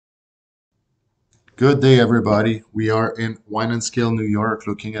Good day, everybody. We are in Wynantskill, New York,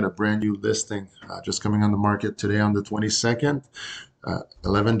 looking at a brand new listing just coming on the market today on the 22nd.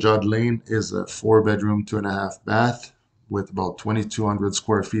 11 Judd Lane is a 4-bedroom, 2.5 bath with about 2,200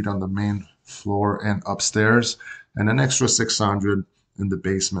 square feet on the main floor and upstairs, and an extra 600 in the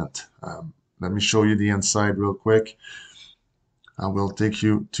basement. Let me show you the inside real quick. I will take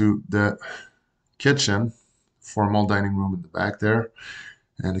you to the kitchen, formal dining room in the back there.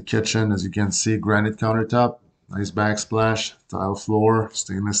 And the kitchen, as you can see, granite countertop, nice backsplash, tile floor,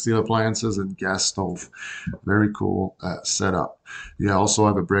 stainless steel appliances, and gas stove. Very cool setup. You also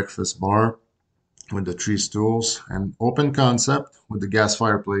have a breakfast bar with the 3 stools and open concept with the gas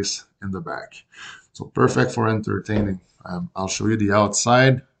fireplace in the back. So perfect for entertaining. I'll show you the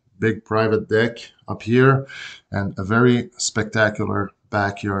outside. Big private deck up here and a very spectacular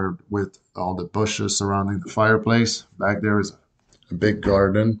backyard with all the bushes surrounding the fireplace. Back there is a big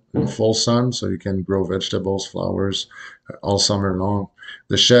garden in full sun, so you can grow vegetables, flowers all summer long.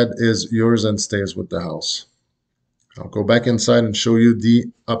 The shed is yours and stays with the house. I'll go back inside and show you the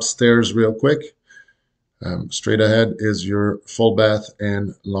upstairs real quick. Straight ahead is your full bath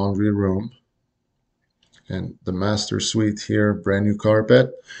and laundry room. And the master suite here, brand new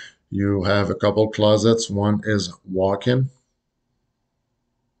carpet. You have a couple closets. One is walk-in.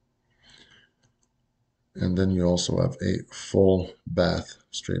 And then you also have a full bath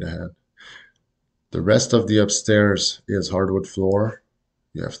straight ahead. The rest of the upstairs is hardwood floor.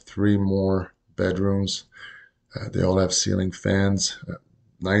 You have 3 more bedrooms. They all have ceiling fans,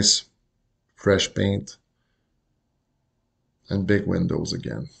 nice fresh paint, and big windows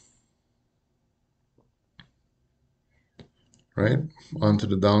again. Right, onto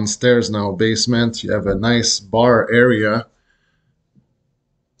the downstairs now, basement. You have a nice bar area,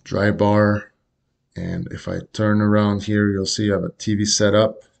 dry bar. And if I turn around here, you'll see you have a TV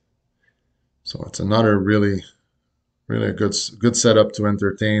setup. So it's another really a good setup to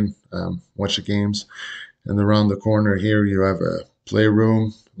entertain, watch the games. And around the corner here, you have a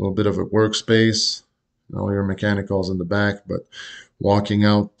playroom, a little bit of a workspace, and all your mechanicals in the back. But walking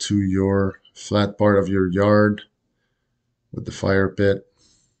out to your flat part of your yard with the fire pit,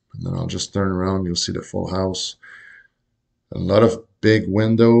 and then I'll just turn around, you'll see the full house. A lot of big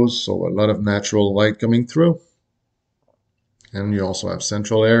windows, so a lot of natural light coming through. And you also have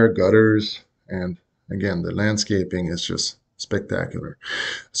central air, gutters, and again, the landscaping is just spectacular.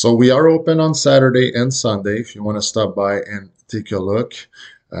 So we are open on Saturday and Sunday if you want to stop by and take a look.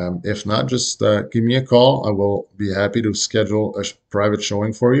 If not, just give me a call. I will be happy to schedule a private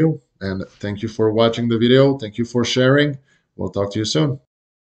showing for you. And thank you for watching the video. Thank you for sharing. We'll talk to you soon.